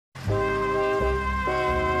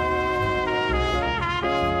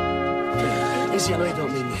Maisie, I know you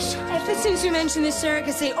don't mean this. Ever since we mentioned the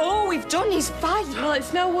surrogacy, all we've done is fight. Well,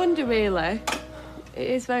 it's no wonder, really. It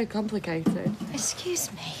is very complicated.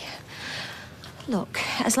 Excuse me. Look,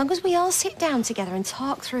 as long as we all sit down together and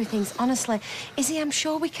talk through things honestly, Izzy, I'm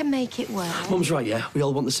sure we can make it work. Mum's right, yeah? We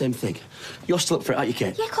all want the same thing. You're still up for it, aren't you,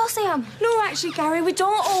 Kate? Yeah, of course I am. No, actually, Gary, we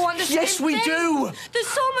don't all want the same Yes, we thing. do! There's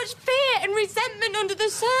so much fear and resentment under the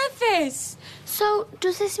surface. So,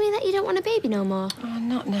 does this mean that you don't want a baby no more? Oh,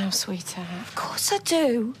 not now, sweetheart. Of course I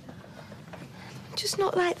do. Just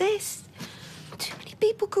not like this. Too many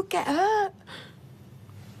people could get hurt.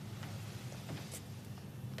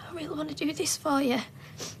 I really want to do this for you.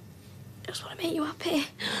 I just want to make you happy.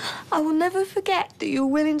 I will never forget that you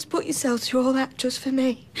were willing to put yourself through all that just for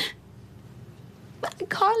me. But I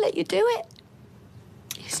can't let you do it.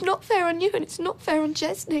 It's not fair on you and it's not fair on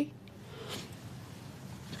Chesney.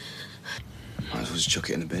 Might as well just chuck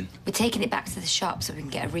it in the bin. We're taking it back to the shop so we can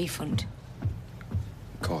get a refund.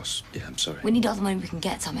 Of course. Yeah, I'm sorry. We need all the money we can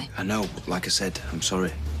get, Tommy. I know, but like I said, I'm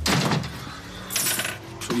sorry.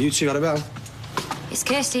 So you two got about? It's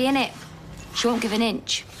Kirsty, innit? She won't give an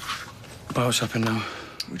inch. Well, what's happened now?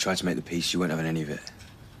 We tried to make the peace. You weren't having any of it.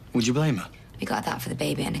 Would you blame her? We got that for the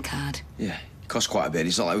baby and a card. Yeah, it costs quite a bit.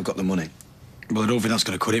 It's not like we've got the money. Well, I don't think that's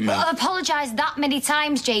going to cut it, man. I've apologised that many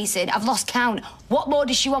times, Jason. I've lost count. What more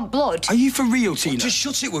does she want? Blood? Are you for real, Tina? Just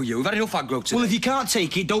shut it, will you? We've had enough aggro today. Well, if you can't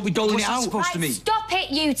take it, don't be doling it out. Supposed to mean? Stop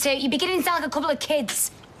it, you two. You're beginning to sound like a couple of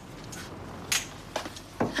kids.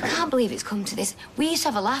 I can't believe it's come to this. We used to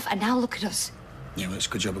have a laugh, and now look at us. Yeah, well, it's a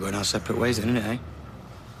good job we're going our separate ways, then, isn't it, eh?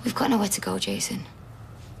 We've got nowhere to go, Jason.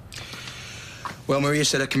 Well, Maria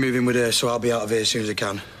said I can move in with her, so I'll be out of here as soon as I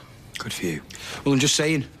can. Good for you. Well, I'm just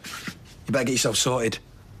saying, you better get yourself sorted.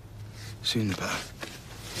 Soon the better.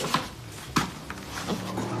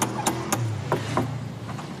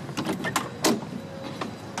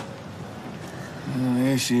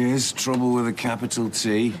 Here she is, trouble with a capital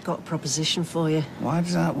T. Got a proposition for you. Why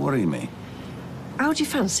does that worry me? How'd you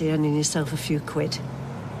fancy earning yourself a few quid?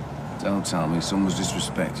 Don't tell me someone's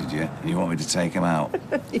disrespected you and you want me to take him out.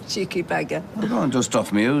 You cheeky beggar. Well, go and dust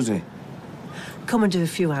off me Uzi. Come and do a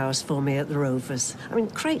few hours for me at the Rovers. I mean,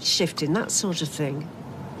 crate shifting, that sort of thing.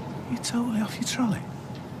 You're totally off your trolley.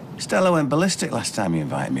 Stella went ballistic last time you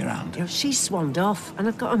invited me around. You know, she swanned off, and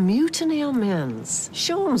I've got a mutiny on my hands.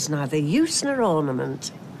 Sean's neither use nor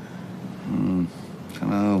ornament.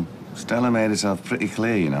 Dunno. Stella made herself pretty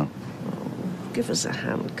clear, you know. Give us a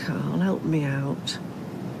hand, Carl. Help me out.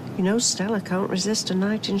 You know, Stella can't resist a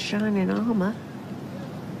knight in shining armour.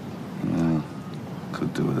 Well,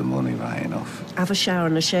 could do with the money right enough. Have a shower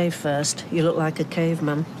and a shave first. You look like a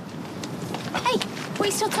caveman. Hey, what are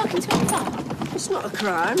you still talking to him for? It's not a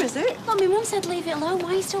crime, is it? Well, my mum said leave it alone.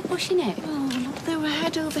 Why are you still pushing it? Oh, look, they were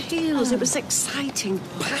head over heels. It was exciting,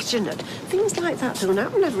 passionate. Things like that don't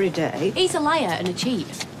happen every day. He's a liar and a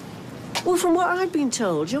cheat. Well, from what I've been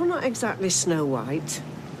told, you're not exactly Snow White.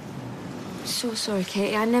 So sorry,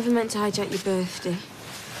 Katie. I never meant to hijack your birthday.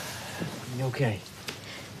 You okay?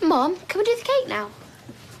 Mum, can we do the cake now?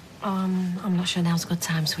 I'm not sure now's a good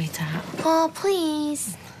time, sweetheart. Oh,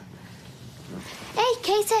 please. Hey,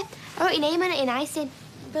 Katie, I wrote your name on it in icing.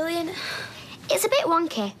 Brilliant. It's a bit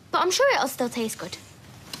wonky, but I'm sure it'll still taste good.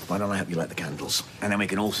 Why don't I help you light the candles? And then we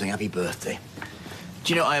can all sing happy birthday.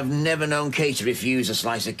 Do you know, I have never known Kate to refuse a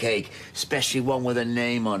slice of cake, especially one with a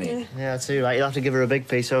name on it. Yeah, too right. You'll have to give her a big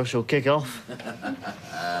piece or she'll kick off.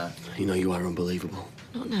 You know you are unbelievable.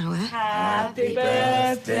 Not now, eh? Happy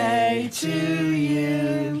birthday to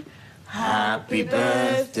you. Happy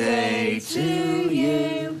birthday to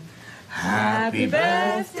you. Happy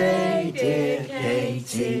birthday, dear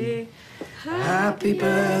Katie. Happy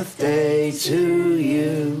birthday to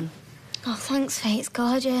you. Oh, thanks, Faye. It's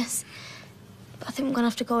gorgeous. But I think I'm going to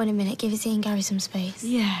have to go in a minute, give Izzy and Gary some space.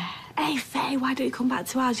 Yeah. Hey, Faye, why don't you come back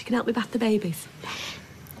to ours? You can help me bath the babies.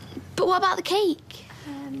 But what about the cake?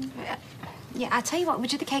 Yeah, I tell you what, we'll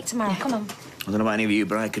do the cake tomorrow. Come on. I don't know about any of you,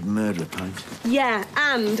 but I could murder a pint. Yeah,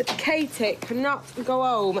 and Katie cannot go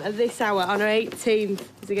home at this hour on her 18th.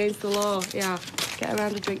 It's against the law. Yeah. Get a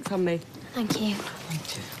round of drinks on me. Thank you.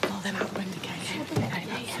 Pull them out, Brenda, Katie.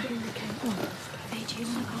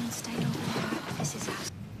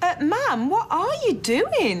 Ma'am, what are you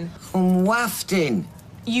doing? I'm wafting.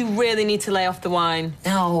 You really need to lay off the wine.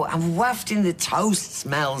 No, I'm wafting the toast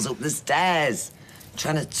smells up the stairs.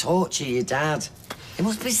 Trying to torture your dad. He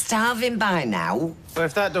must be starving by now. Well,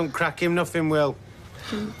 if that don't crack him, nothing will.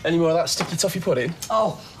 Any more of that sticky toffee pudding?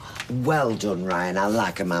 Oh, well done, Ryan. I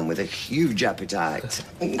like a man with a huge appetite.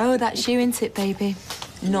 Oh, that's you, isn't it, baby?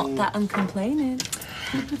 Not that I'm complaining.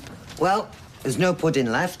 Well, there's no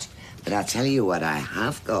pudding left. But I tell you what I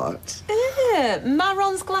have got.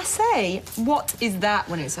 Marron's glacé. What is that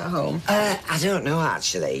when it's at home? I don't know,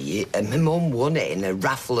 actually. My mum won it in a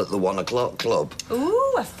raffle at the 1 o'clock club.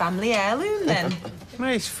 Ooh, a family heirloom, then.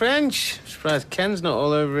 Mate, it's French. Surprised Ken's not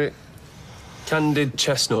all over it. Candied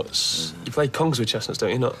chestnuts. You play congs with chestnuts,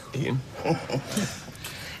 don't you? Not eating.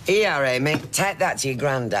 Here, Amy, take that to your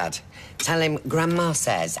granddad. Tell him Grandma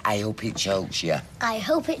says, I hope it chokes you. I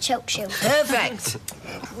hope it chokes you. Perfect.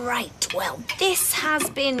 Right, well, this has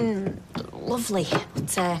been lovely.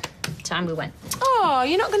 But, time we went. Oh,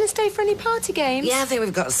 you're not going to stay for any party games? Yeah, I think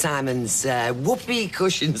we've got Simon's whoopee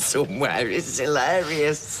cushion somewhere. It's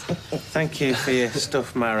hilarious. Thank you for your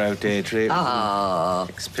stuffed marrow, Deirdre. Ah.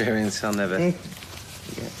 Experience I'll never...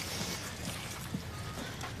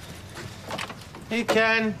 Hey,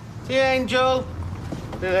 Ken. Hey, Angel.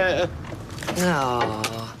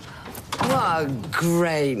 Oh, what a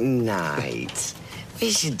great night.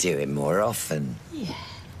 We should do it more often. Yeah.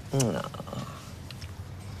 Oh.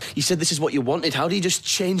 You said this is what you wanted. How do you just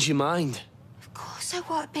change your mind? Of course I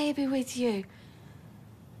want a baby with you.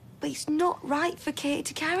 But it's not right for Katie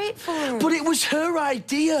to carry it for her. But it was her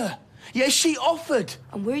idea. Yeah, she offered.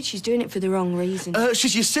 I'm worried she's doing it for the wrong reason.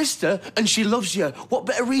 She's your sister and she loves you. What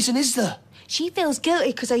better reason is there? She feels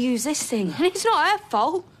guilty because I use this thing, and it's not her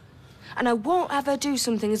fault. And I won't have her do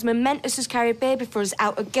something as momentous as carry a baby for us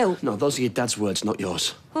out of guilt. No, those are your dad's words, not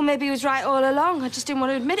yours. Well, maybe he was right all along. I just didn't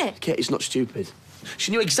want to admit it. Katie's not stupid.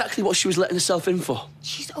 She knew exactly what she was letting herself in for.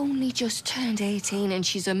 She's only just turned 18 and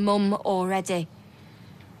she's a mum already.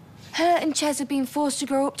 Her and Ches have been forced to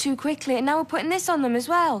grow up too quickly, and now we're putting this on them as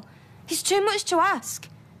well. It's too much to ask.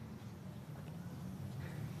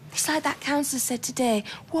 It's like that counsellor said today.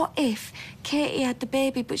 What if Katie had the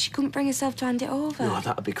baby, but she couldn't bring herself to hand it over? No,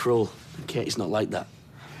 that'd be cruel. Katie's not like that.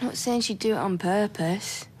 I'm not saying she'd do it on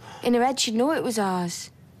purpose. In her head, she'd know it was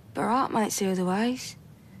ours. But her heart might say otherwise.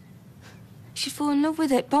 She'd fall in love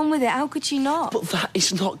with it, bond with it. How could she not? But that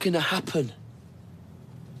is not going to happen.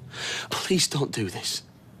 Please don't do this.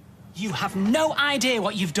 You have no idea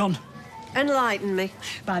what you've done. Enlighten me.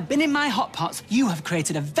 By binning my hot pots, you have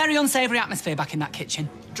created a very unsavoury atmosphere back in that kitchen.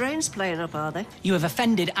 Drains playing up, are they? You have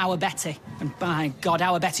offended our Betty. And by God,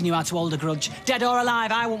 our Betty knew how to hold a grudge. Dead or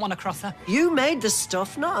alive, I won't want to cross her. You made the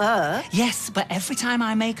stuff, not her. Yes, but every time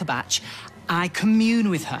I make a batch, I commune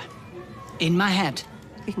with her. In my head.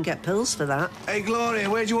 You can get pills for that. Hey, Gloria,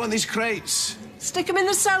 where do you want these crates? Stick them in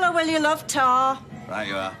the cellar, will you, love, Tar? Right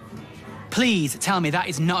you are. Please tell me that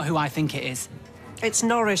is not who I think it is. It's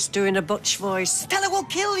Norris doing a butch voice. Stella will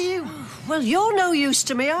kill you. Well, you're no use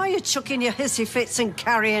to me, are you, chucking your hissy fits and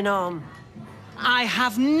carrying on? I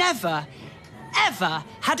have never, ever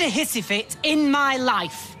had a hissy fit in my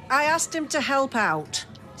life. I asked him to help out,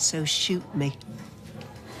 so shoot me.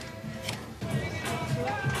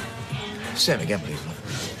 Say it again, please, love.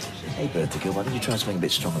 Hey, birthday girl, why don't you try something a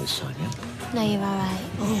bit stronger this time, yeah? No, you're all right.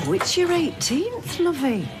 Oh, it's your 18th,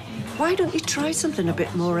 lovey. Why don't you try something a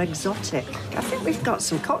bit more exotic? I think we've got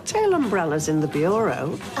some cocktail umbrellas in the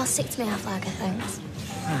bureau. I'll stick to my half lager, thanks.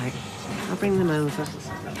 Right, I'll bring them over.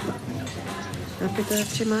 Happy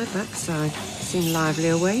birthday, my backside. Seen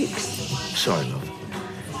livelier wakes. Sorry, love.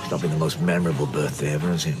 It's not been the most memorable birthday ever,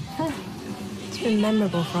 has it? It's been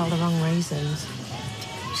memorable for all the wrong reasons.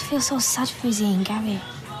 I just feel so sad for Izzy and Gary.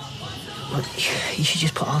 Look, you should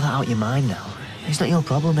just put all that out of your mind now. It's not your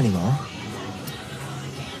problem anymore.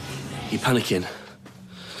 You're panicking.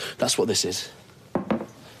 That's what this is.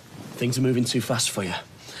 Things are moving too fast for you,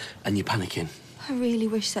 and you're panicking. I really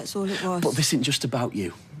wish that's all it was. But this isn't just about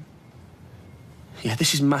you. Yeah,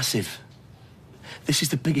 this is massive. This is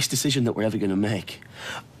the biggest decision that we're ever going to make.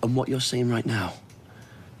 And what you're saying right now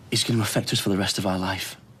is going to affect us for the rest of our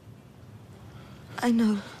life. I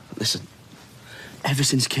know. Listen, ever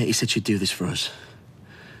since Katie said she'd do this for us,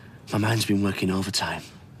 my mind's been working overtime.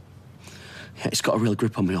 Yeah, it's got a real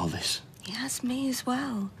grip on me, all this. It has me as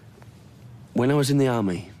well. When I was in the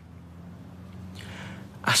army,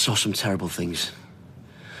 I saw some terrible things.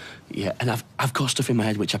 Yeah, and I've got stuff in my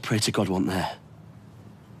head which I pray to God wasn't there.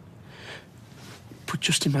 But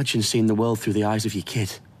just imagine seeing the world through the eyes of your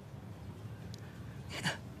kid.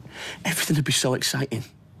 Yeah, everything would be so exciting.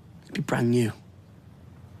 It'd be brand new.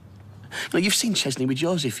 Now, you've seen Chesney with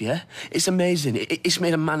Joseph, yeah? It's amazing. It's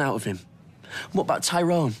made a man out of him. What about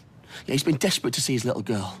Tyrone? Yeah, he's been desperate to see his little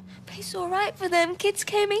girl. But it's all right for them. Kids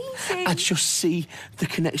came easy. I just see the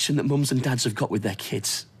connection that mums and dads have got with their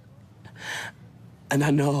kids. And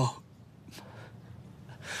I know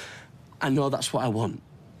that's what I want.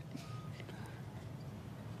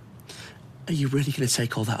 Are you really going to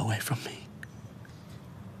take all that away from me?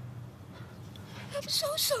 I'm so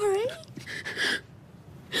sorry.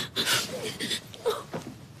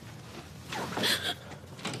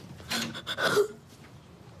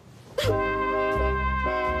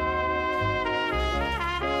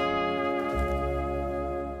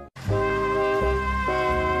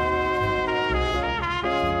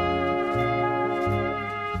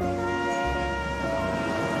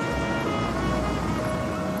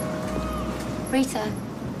 Rita.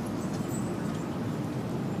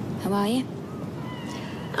 How are you?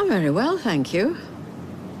 I'm very well, thank you.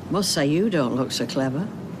 Must say you don't look so clever.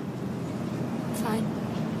 Fine.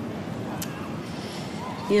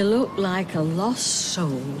 You look like a lost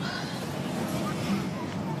soul.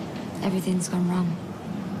 Everything's gone wrong.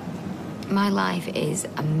 My life is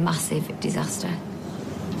a massive disaster.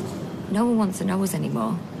 No one wants to know us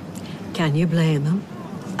anymore. Can you blame them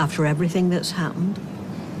after everything that's happened?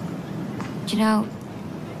 Do you know,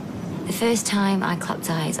 the first time I clapped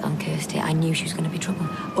eyes on Kirsty, I knew she was going to be trouble.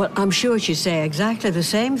 Well, I'm sure she'd say exactly the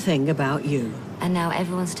same thing about you. And now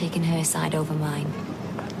everyone's taking her side over mine.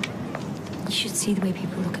 You should see the way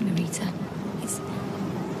people look at me, Rita.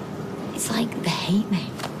 It's like they hate me.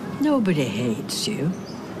 Nobody hates you.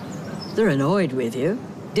 They're annoyed with you,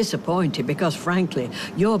 disappointed because, frankly,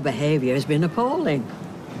 your behaviour has been appalling.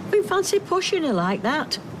 We fancy pushing her like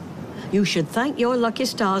that. You should thank your lucky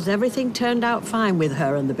stars everything turned out fine with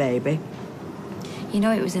her and the baby. You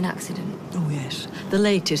know it was an accident. Oh, yes. The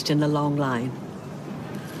latest in the long line.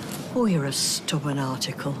 Oh, you're a stubborn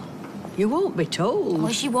article. You won't be told.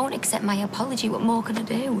 Well, she won't accept my apology. What more can I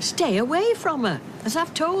do? Stay away from her, as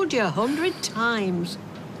I've told you 100 times.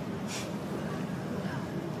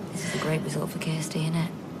 This is a great result for Kirsty, isn't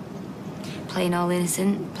it? Playing all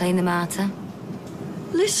innocent, playing the martyr.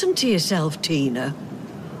 Listen to yourself, Tina.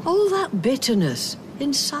 All that bitterness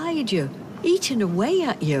inside you, eating away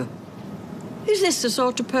at you. Is this the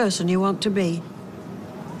sort of person you want to be?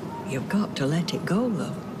 You've got to let it go,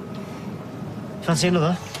 though. Fancy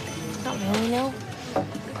another? Not really, no.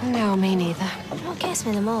 No, me neither. What gets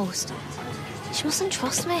me the most? She mustn't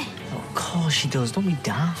trust me. Of course she does. Don't be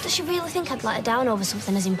daft. Does she really think I'd let her down over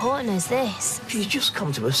something as important as this? She's just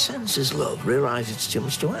come to her senses, love. Realise it's too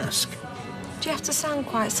much to ask. Do you have to sound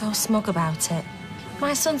quite so smug about it?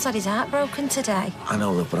 My son said he's heartbroken today. I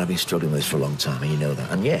know, look, but I've been struggling with this for a long time, and you know that.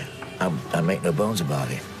 And yeah, I make no bones about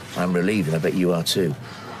it. I'm relieved, and I bet you are too.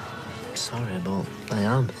 Sorry, but I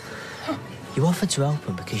am. You offered to help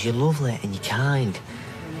them because you're lovely and you're kind.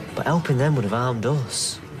 But helping them would have harmed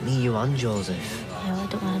us. Me, you and Joseph. Yeah, well, I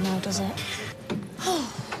don't want to know, does it?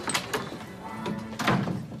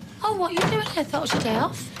 Oh, what are you doing here? Thought it was your day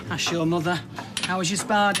off. That's your mother. How was your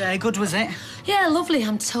spa day? Good, was it? Yeah, lovely.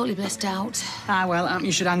 I'm totally blissed out. Ah, well,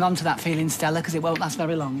 you should hang on to that feeling, Stella, because it won't last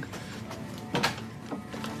very long.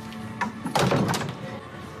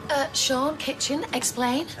 Sean, kitchen,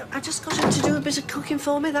 explain. I just got him to do a bit of cooking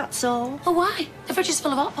for me, that's all. Oh, why? The fridge is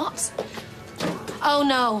full of hot pots. Oh,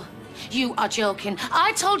 no. You are joking.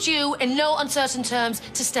 I told you in no uncertain terms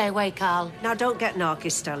to stay away, Carl. Now, don't get narky,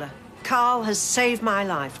 Stella. Carl has saved my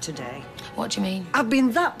life today. What do you mean? I've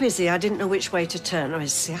been that busy, I didn't know which way to turn.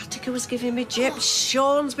 His sciatica was giving me jips.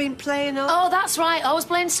 Sean's been playing up. Oh, that's right. I was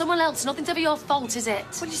blaming someone else. Nothing's ever your fault, is it?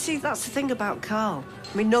 Well, you see, that's the thing about Carl.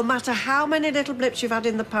 I mean, no matter how many little blips you've had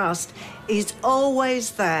in the past, he's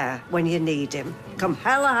always there when you need him. Come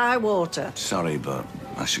hell or high water. Sorry, but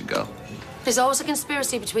I should go. There's always a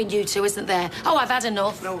conspiracy between you two, isn't there? Oh, I've had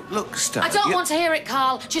enough. No, look, Stella... I don't want to hear it,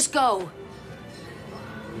 Carl. Just go.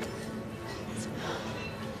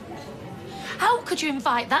 How could you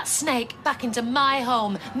invite that snake back into my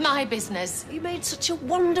home, my business? You made such a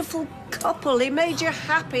wonderful couple. He made you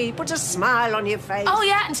happy. He put a smile on your face. Oh,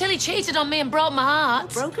 yeah, until he cheated on me and broke my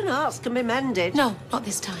heart. Broken hearts can be mended. No, not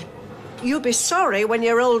this time. You'll be sorry when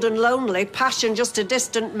you're old and lonely, passion just a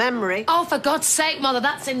distant memory. Oh, for God's sake, Mother,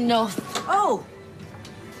 that's enough. Oh,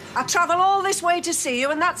 I travel all this way to see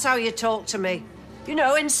you, and that's how you talk to me. You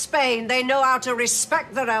know, in Spain, they know how to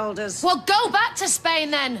respect their elders. Well, go back to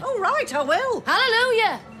Spain, then. Oh, right, I will.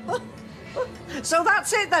 Hallelujah. So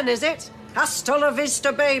that's it, then, is it? Hasta la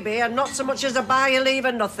vista, baby, and not so much as a bye you leave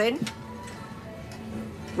or nothing.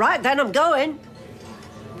 Right, then, I'm going.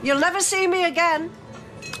 You'll never see me again.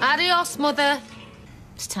 Adios, Mother.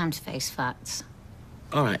 It's time to face facts.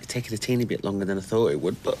 All right, it's taken a teeny bit longer than I thought it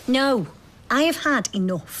would, but... No, I have had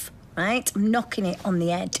enough, right? I'm knocking it on the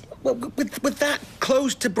head. Well, with that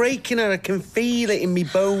close to breaking her, I can feel it in me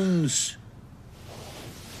bones.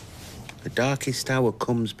 The darkest hour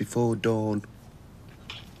comes before dawn.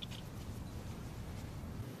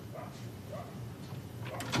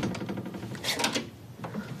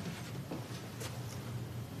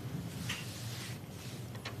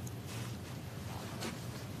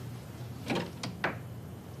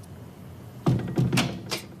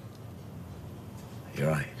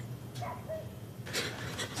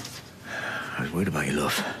 worried about you,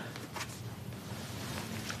 love.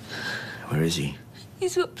 Where is he?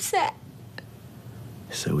 He's upset.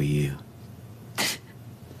 So are you.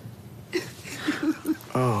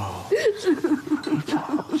 Oh.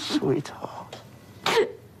 Sweetheart, sweetheart.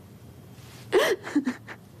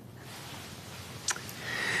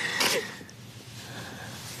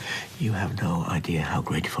 You have no idea how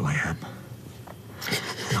grateful I am.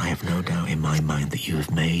 And I have no doubt in my mind that you have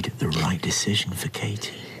made the right decision for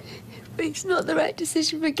Katie. But it's not the right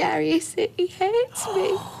decision for Gary, is it? He hates me.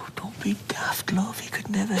 Oh, don't be daft, love. He could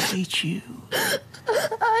never hate you.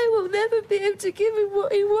 I will never be able to give him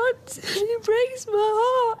what he wants. It breaks my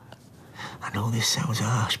heart. I know this sounds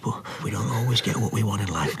harsh, but we don't always get what we want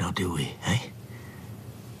in life now, do we, eh?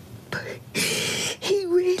 But he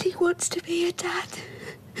really wants to be a dad.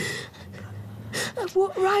 And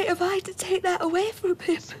what right have I to take that away from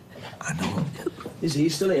him? I know. Is he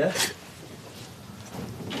still here?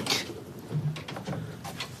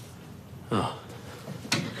 Oh.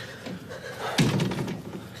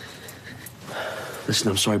 Listen,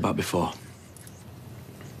 I'm sorry about before.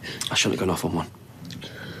 I shouldn't have gone off on one.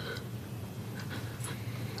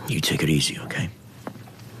 You take it easy, okay?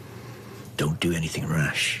 Don't do anything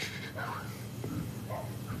rash.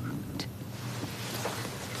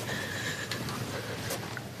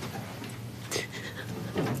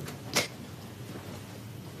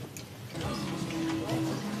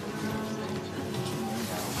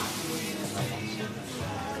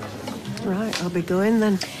 Right, I'll be going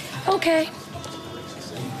then. OK.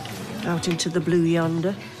 Out into the blue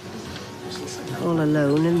yonder. All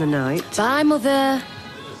alone in the night. Bye, Mother.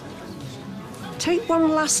 Take one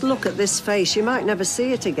last look at this face. You might never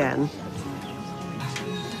see it again.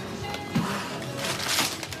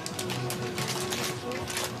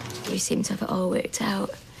 You seem to have it all worked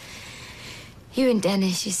out. You and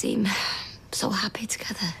Dennis, you seem so happy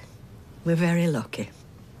together. We're very lucky.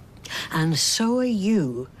 And so are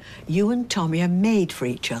you. You and Tommy are made for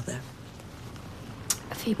each other.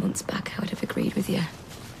 A few months back, I would have agreed with you.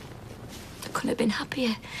 I couldn't have been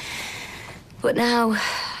happier. But now,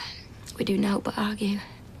 we do naught but argue.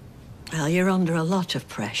 Well, you're under a lot of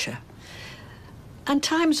pressure. And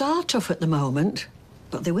times are tough at the moment,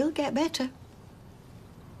 but they will get better.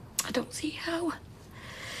 I don't see how.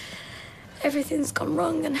 Everything's gone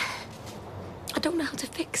wrong and I don't know how to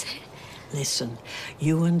fix it. Listen,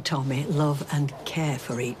 you and Tommy love and care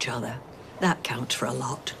for each other. That counts for a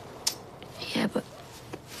lot. Yeah, but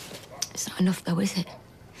it's not enough though, is it?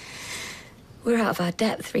 We're out of our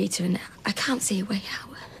depth, Rita, and I can't see a way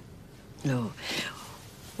out. No.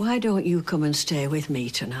 Why don't you come and stay with me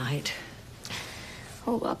tonight?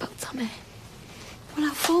 Oh, what about Tommy? Well,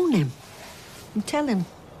 I'll phone him and tell him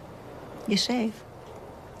you're safe.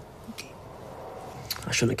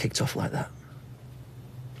 I shouldn't have kicked off like that.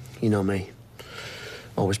 You know me.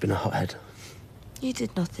 Always been a hothead. You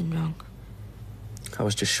did nothing wrong. I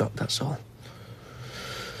was just shocked, that's all.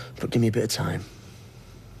 But give me a bit of time.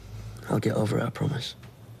 I'll get over it, I promise.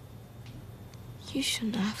 You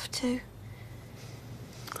shouldn't have to.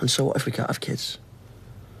 And so what if we can't have kids?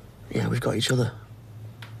 Yeah, we've got each other.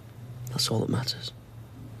 That's all that matters.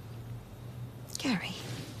 Gary.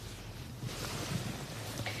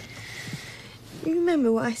 You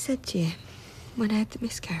remember what I said to you when I had the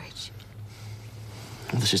miscarriage?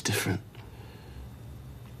 Well, this is different.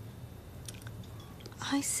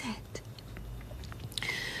 I said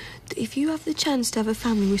that if you have the chance to have a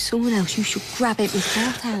family with someone else, you should grab it with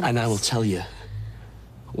both hands. And I will tell you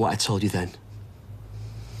what I told you then.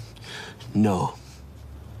 No.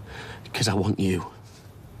 Because I want you.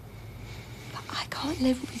 But I can't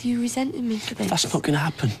live with you resenting me for this. That's not going to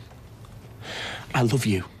happen. I love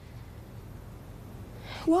you.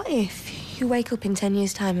 What if you wake up in 10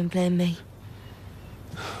 years' time and blame me?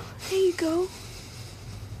 There you go.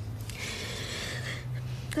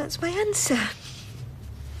 That's my answer.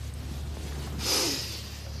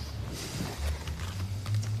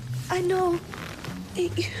 I know.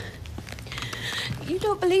 You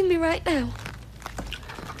don't believe me right now.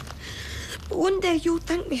 But one day you'll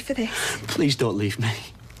thank me for this. Please don't leave me.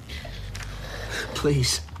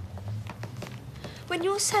 Please. When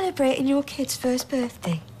you're celebrating your kid's first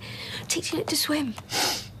birthday, teaching it to swim,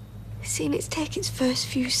 seeing it take its first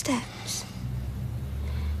few steps,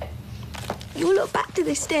 you'll look back to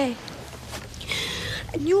this day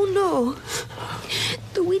and you'll know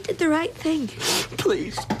that we did the right thing.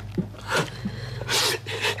 Please.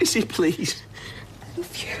 Izzy, please. I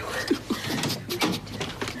love you.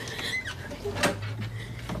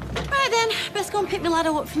 Right then, best go and pick my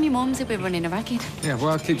ladder up from your mum's if we're running a ragged. Yeah,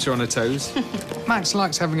 well, it keeps her on her toes. Max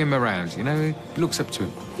likes having him around, you know, he looks up to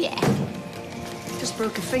him. Yeah. Just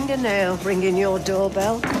Broke a fingernail ringing your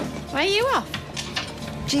doorbell. Where are you off?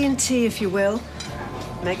 G&T, if you will.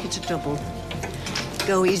 Make it a double.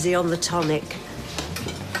 Go easy on the tonic.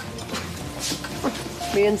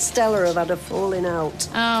 Me and Stella have had a falling out.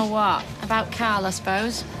 Oh, what? About Carl, I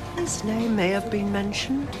suppose. His name may have been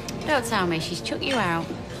mentioned. Don't tell me she's chucked you out.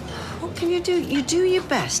 What can you do? You do your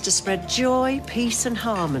best to spread joy, peace and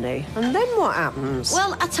harmony. And then what happens?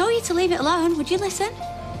 Well, I told you to leave it alone. Would you listen?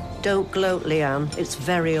 Don't gloat, Leanne. It's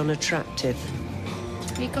very unattractive.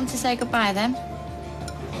 Have you come to say goodbye, then?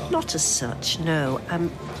 Not as such, no.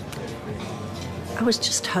 I was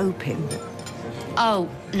just hoping that... Oh,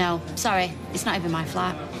 no. Sorry. It's not even my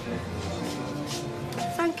flat.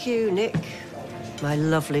 Thank you, Nick. My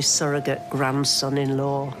lovely surrogate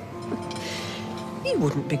grandson-in-law. You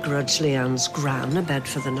wouldn't begrudge Leanne's gran a bed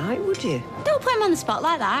for the night, would you? Don't put him on the spot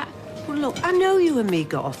like that. Well, look, I know you and me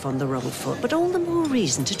got off on the wrong foot, but all the more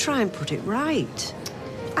reason to try and put it right.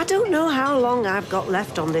 I don't know how long I've got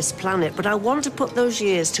left on this planet, but I want to put those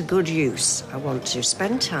years to good use. I want to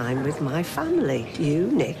spend time with my family, you,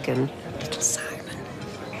 Nick, and little Simon.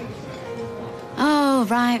 Oh,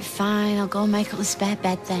 right, fine. I'll go and make up the spare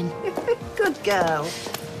bed, then. Good girl.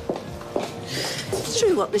 It's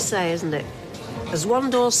true what they say, isn't it? As one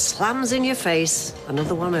door slams in your face,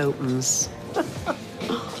 another one opens.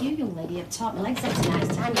 You young lady have taught my legs out tonight.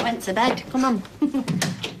 It's time you went to bed. Come on.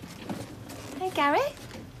 Hey, Gary.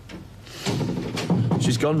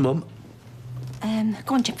 She's gone, Mum.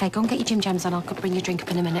 Go on, Faye, go and get your gym jams on. I'll bring your drink up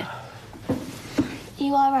in a minute.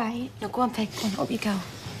 You all right? No, go on, Faye. Go on, up you go.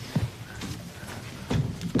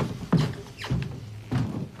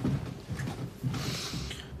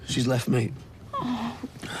 She's left me. Oh,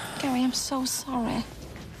 Gary, I'm so sorry.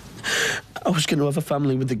 I was going to have a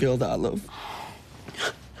family with the girl that I love.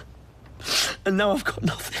 And now I've got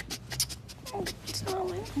nothing. Oh,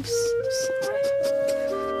 darling, I'm so sorry.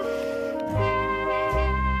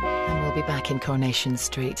 And we'll be back in Coronation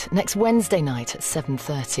Street next Wednesday night at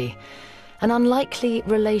 7:30. An unlikely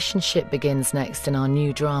relationship begins next in our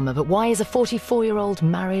new drama, but why is a 44-year-old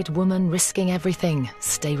married woman risking everything?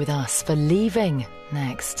 Stay with us for Leaving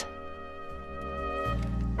next.